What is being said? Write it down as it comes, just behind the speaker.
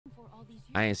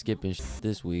I ain't skipping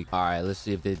this week. All right, let's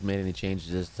see if they've made any changes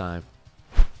this time.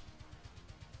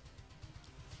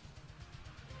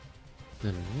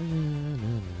 This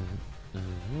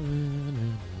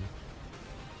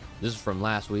is from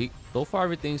last week. So far,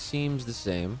 everything seems the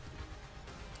same.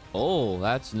 Oh,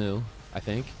 that's new, I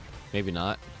think. Maybe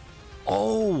not.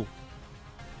 Oh,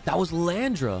 that was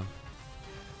Landra.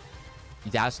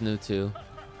 That's new too.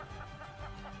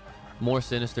 More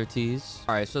Sinister tease.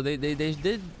 All right, so they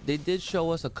did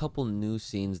show us a couple new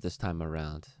scenes this time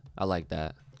around. I like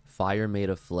that. Fire made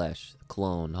of flesh,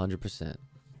 clone, 100%. As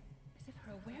if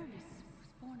her awareness was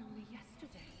born only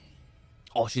yesterday.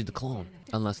 Oh, she's the clone.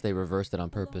 Unless they reversed it on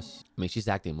purpose. I mean, she's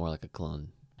acting more like a clone.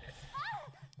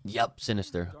 Yep,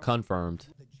 Sinister. Confirmed.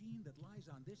 The gene that lies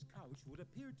on this couch would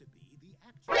appear to be the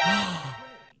actual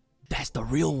That's the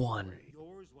real one.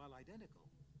 yours, while identical,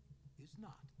 is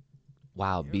not.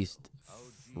 Wow, Beast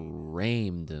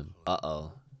framed him.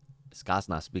 Uh-oh. Scott's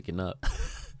not speaking up.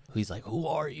 He's like, who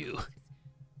are you?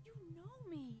 You know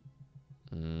me.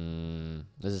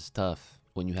 This is tough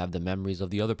when you have the memories of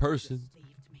the other person.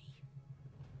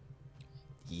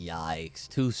 Yikes,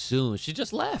 too soon. She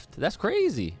just left. That's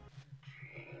crazy.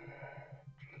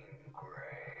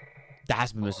 That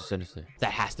has to be Mr. Sinister.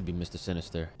 That has to be Mr.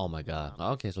 Sinister. Oh my god.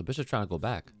 Okay, so Bishop's trying to go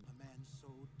back. A man so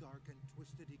dark and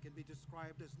twisted he can be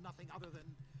described as nothing other than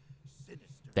sinister.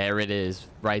 There it is,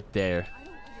 right there.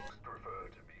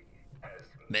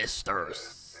 Mr.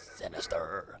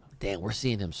 Sinister. Damn, we're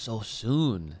seeing him so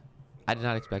soon. I did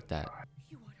not expect that.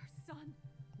 You are her son.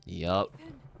 Yup.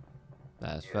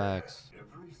 That's facts.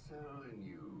 Every cell in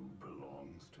you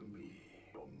belongs to me.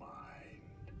 Your mind,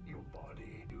 your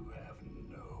body, you have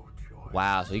no choice.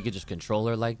 Wow, so you could just control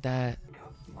her like that?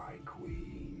 My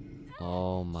queen.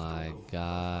 Oh my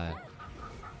god.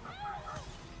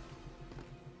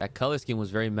 That color scheme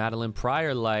was very Madeline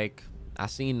Pryor like. I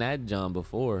seen that John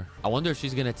before. I wonder if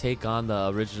she's gonna take on the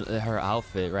original her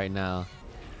outfit right now.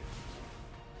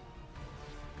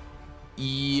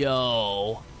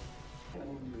 Yo.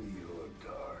 Only your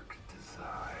dark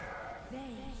desire.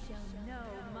 They shall know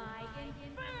my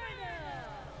inferno.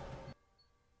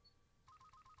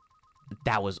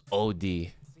 That was OD.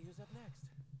 See who's up next.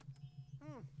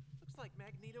 Looks like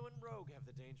Magneto and Rogue have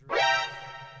the dangerous.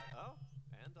 Oh,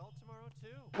 and all tomorrow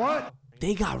too. What?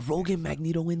 They got Rogue and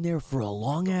Magneto in there for a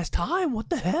long ass time.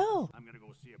 What the hell? I'm gonna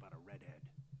go see about a redhead.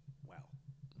 Well,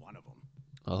 one of them.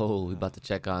 Oh, we about to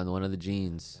check on one of the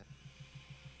genes.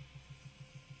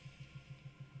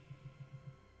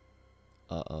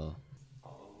 Uh-oh.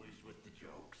 Always with the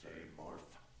jokes, eh, Morph?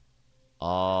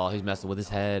 Oh, he's messing with his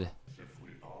head. If we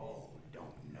all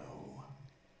don't know.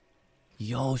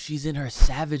 Yo, she's in her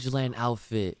Savage Land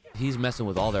outfit. He's messing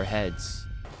with all their heads.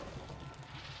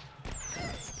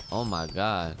 Oh my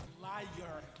god. Liar.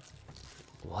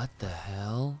 What the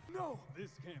hell? No, this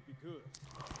can't be good.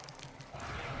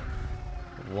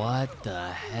 What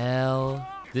the hell?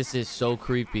 This is so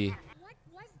creepy. What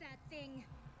was that thing?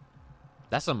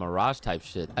 That's some Mirage type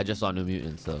shit. I just saw New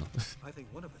Mutants, so. I think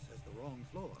one of us has the wrong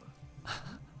floor.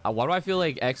 Why do I feel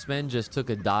like X-Men just took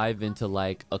a dive into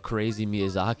like a crazy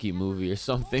Miyazaki movie or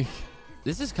something?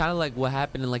 This is kind of like what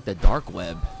happened in like the dark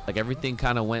web. Like everything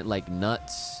kind of went like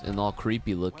nuts and all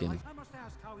creepy looking. I must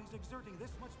ask how he's exerting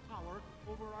this much power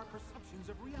over our perceptions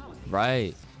of reality.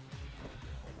 Right.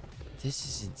 This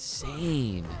is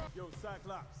insane. Yo,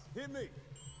 Cyclops, hit me.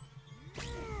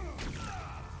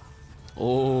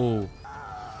 Oh.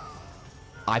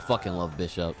 I fucking love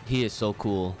Bishop. He is so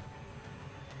cool.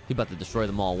 He about to destroy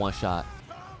them all one shot.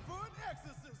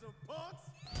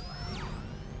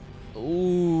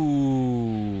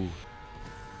 Ooh.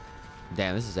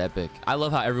 Damn, this is epic. I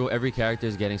love how every character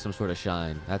is getting some sort of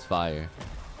shine. That's fire.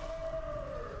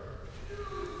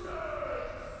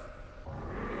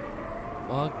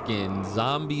 Fucking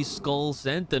zombie skull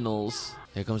sentinels.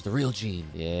 Here comes the real Gene.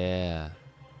 Yeah.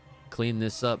 Clean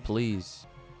this up, please.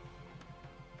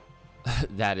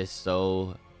 That is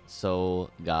so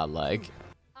godlike.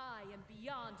 I am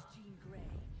beyond Jean Grey,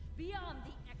 beyond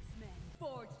the X-Men,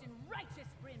 forged in righteous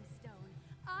brimstone.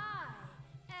 I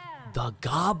am The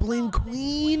Goblin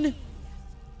Queen?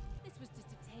 This was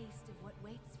just a taste of what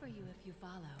waits for you if you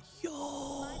follow.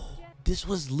 Yo. This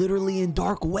was literally in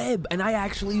Dark Web, and I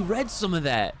actually read some of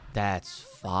that. That's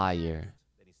fire.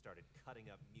 Then he started cutting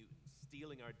up mutants,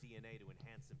 stealing our DNA to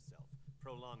enhance himself,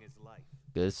 prolong his life.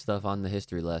 Good stuff on the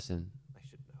history lesson. I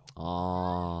should know.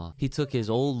 Aw. He took his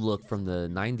old look from the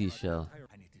 90s show.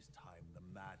 And it is time the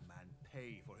madman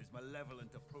pay for his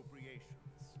malevolent appropriations.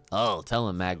 Oh, tell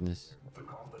him, Magnus. The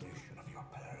combination of your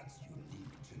parents'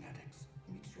 unique genetics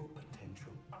makes your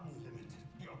potential unlimited.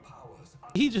 Your powers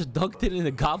He just dunked it in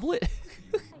a goblet?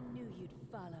 I knew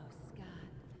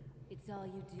all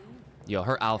you do. Yo,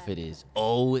 her outfit is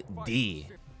OD.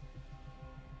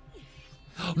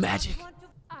 Magic.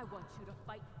 I want you to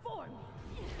fight for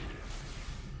me.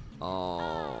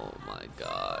 Oh my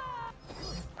god.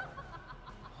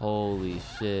 Holy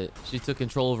shit. She took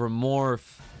control of her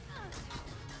morph.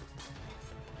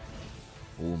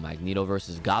 Ooh, Magneto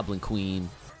versus Goblin Queen.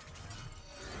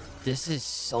 This is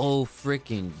so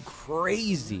freaking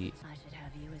crazy. I should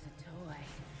have you as a toy.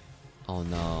 Oh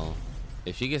no.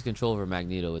 If she gets control over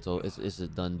Magneto, it's a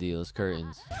done deal. It's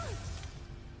curtains.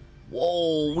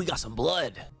 Whoa, we got some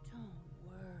blood. Don't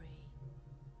worry.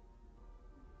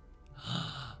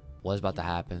 What's about to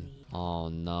happen? Oh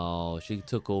no, she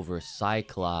took over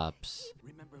Cyclops.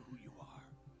 Remember who you are,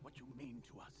 what you mean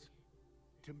to us,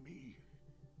 to me.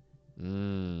 I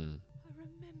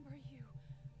remember you.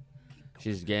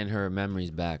 She's getting her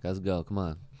memories back. Let's go. Come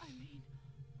on. I mean,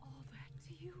 all that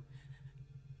to you.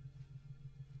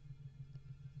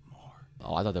 More.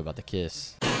 Oh, I thought they were about to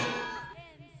kiss. Ends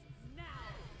now.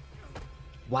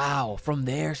 Wow, from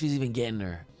there, she's even getting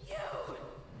her.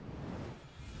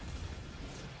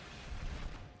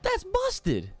 That's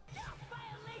busted.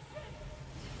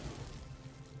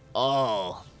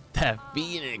 Oh, that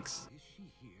Phoenix. Is she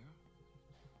here?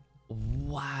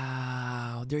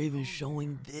 Wow, they're even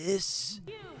showing this.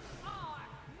 You are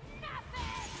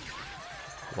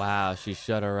nothing. Wow, she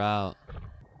shut her out.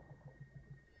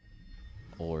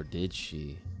 Or did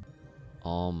she?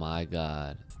 Oh my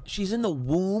god. She's in the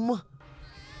womb?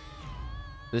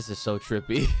 This is so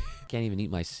trippy. Can't even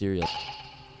eat my cereal.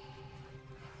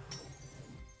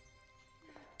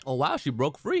 Oh wow, she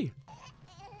broke free.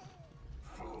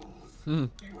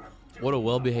 What a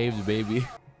well-behaved baby.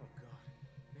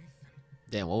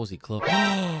 Damn, what was he close?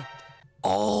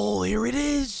 Oh, here it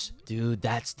is. Dude,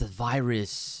 that's the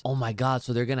virus. Oh my god,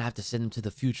 so they're gonna have to send him to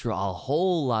the future a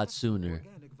whole lot sooner.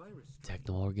 Organic virus.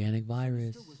 Techno-organic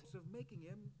virus. Still was of making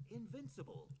him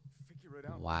invincible. Figure it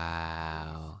out.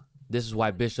 Wow. This is why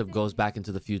Bishop goes back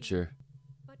into the future.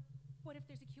 But what if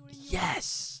there's a cure in your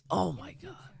Yes. Oh my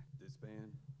god. This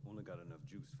band only got enough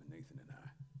juice for Nathan and I.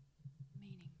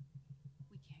 Meaning,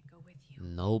 we can't go with you.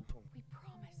 Nope. We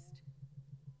promised.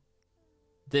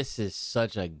 This is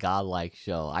such a godlike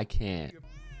show. I can't.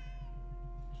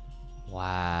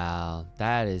 Wow,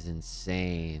 that is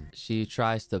insane. She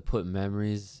tries to put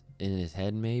memories in his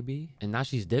head, maybe, and now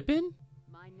she's dipping.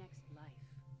 My next life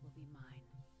will be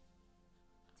mine.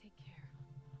 Take care,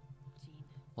 Jean.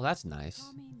 Well, that's nice.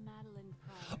 Call me Madeline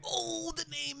Pryor. Oh, the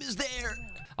name is there.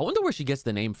 I wonder where she gets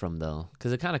the name from, though,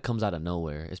 because it kind of comes out of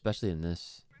nowhere, especially in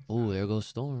this. Oh, there goes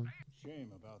Storm.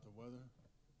 Shame about the weather.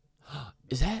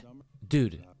 Is that,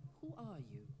 dude? Who are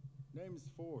you? Name's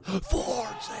Ford.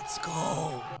 Forge, let's go.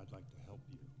 I'd like to help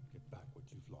you get back what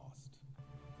you've lost.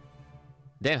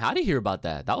 Damn, how did you hear about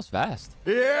that? That was fast.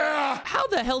 Yeah. How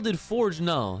the hell did Forge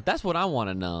know? That's what I want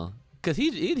to know. Cause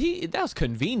he that was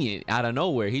convenient out of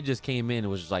nowhere. He just came in and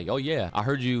was just like, oh yeah, I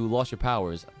heard you lost your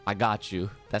powers. I got you.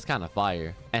 That's kind of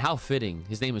fire. And how fitting.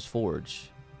 His name is Forge.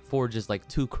 Forge is like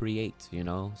to create, you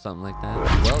know, something like that.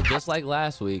 Well, just like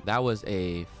last week, that was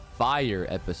a fire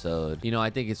episode. You know,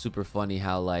 I think it's super funny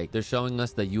how like they're showing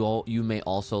us that you may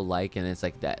also like, and it's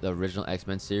like that the original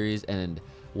X-Men series, and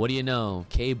what do you know,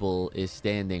 Cable is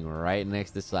standing right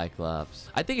next to Cyclops.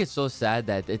 I think it's so sad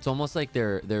that it's almost like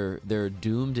they're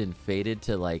doomed and fated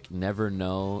to like never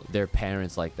know their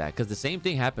parents like that, because the same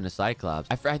thing happened to Cyclops.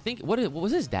 I think what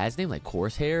was his dad's name, like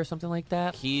Corsair or something like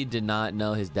that. He did not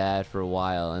know his dad for a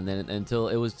while, and then until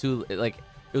it was too like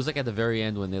it was like at the very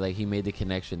end when they like he made the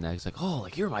connection that he's like, oh,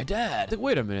 like you're my dad. Like,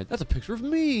 wait a minute, that's a picture of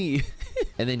me.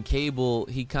 And then Cable,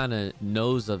 he kind of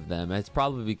knows of them. It's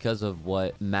probably because of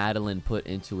what Madeline put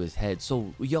into his head.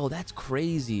 So yo, that's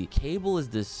crazy. Cable is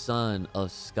the son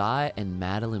of Scott and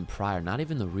Madeline Pryor, not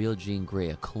even the real Jean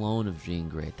Grey, a clone of Jean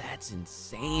Grey. That's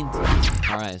insane to me.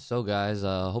 All right, so guys,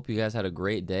 hope you guys had a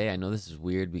great day. I know this is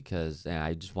weird because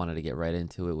I just wanted to get right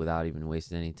into it without even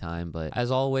wasting any time, but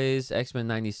as always, X-Men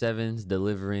 97's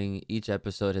delivering. Each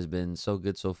episode has been so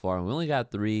good so far, and we only got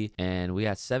 3 and we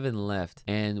got 7 left,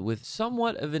 and with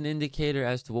somewhat of an indicator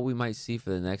as to what we might see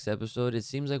for the next episode, it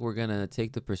seems like we're gonna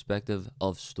take the perspective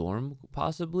of Storm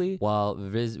possibly, while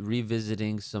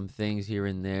revisiting some things here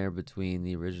and there between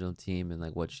the original team and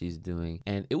like what she's doing.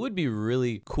 And it would be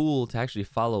really cool to actually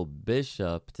follow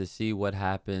Bishop to see what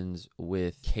happens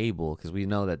with Cable, because we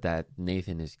know that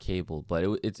Nathan is Cable, but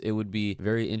it would be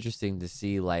very interesting to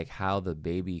see like how the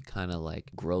baby kind of like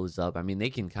grows up. I mean, they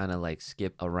can kind of like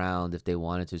skip around if they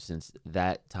wanted to, since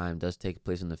that time does take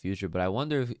place in the future, but I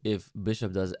wonder if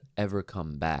Bishop does ever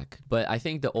come back. But I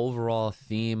think the overall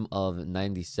theme of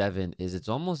 97 is it's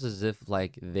almost as if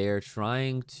like they're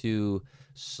trying to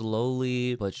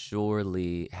slowly but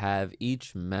surely have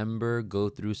each member go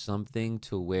through something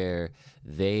to where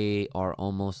they are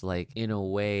almost like, in a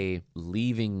way,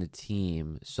 leaving the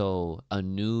team. So a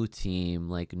new team,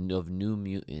 like of New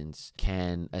Mutants,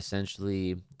 can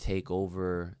essentially take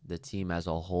over the team as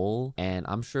a whole. And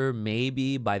I'm sure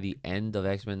maybe by the end of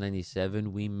X-Men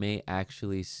 97, we may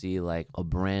actually see like a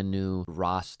brand new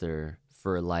roster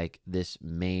for like this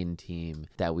main team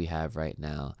that we have right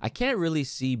now. I can't really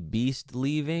see Beast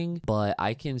leaving, but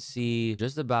I can see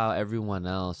just about everyone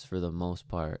else for the most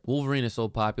part. Wolverine is so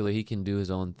popular, he can do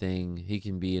his own thing. He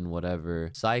can be in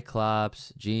whatever.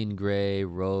 Cyclops, Jean Grey,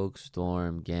 Rogue,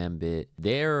 Storm, Gambit,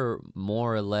 they're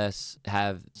more or less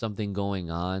have something going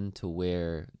on to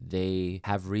where they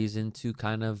have reason to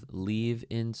kind of leave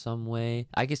in some way.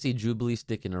 I can see Jubilee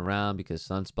sticking around because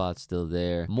Sunspot's still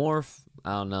there. Morph,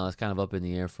 I don't know, it's kind of up in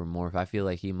the air for Morph. I feel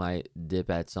like he might dip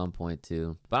at some point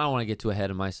too, but I don't want to get too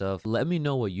ahead of myself. Let me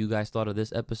know what you guys thought of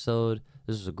this episode.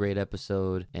 This was a great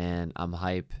episode, and I'm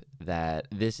hype that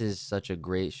this is such a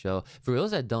great show. For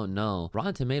those that don't know,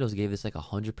 Rotten Tomatoes gave this like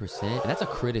 100%, and that's a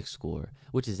critic score,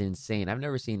 which is insane. I've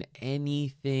never seen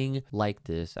anything like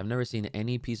this. I've never seen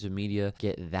any piece of media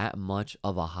get that much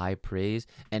of a high praise,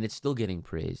 and it's still getting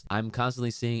praised. I'm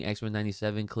constantly seeing X-Men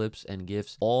 97 clips and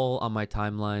GIFs all on my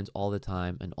timelines all the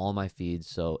time and all my feeds,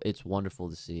 so it's wonderful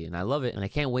to see, and I love it, and I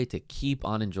can't wait to keep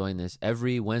on enjoying this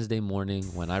every Wednesday morning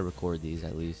when I record these,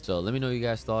 at least. So let me know what you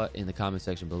guys thought in the comment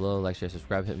section below. Like, share,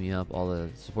 subscribe, hit me up. All the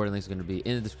supporting links are going to be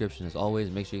in the description as always.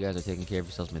 Make sure you guys are taking care of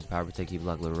yourselves. May the power protect you,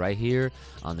 vlog right here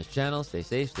on this channel. Stay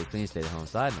safe, stay clean, stay the home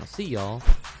side, and I'll see y'all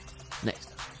next time.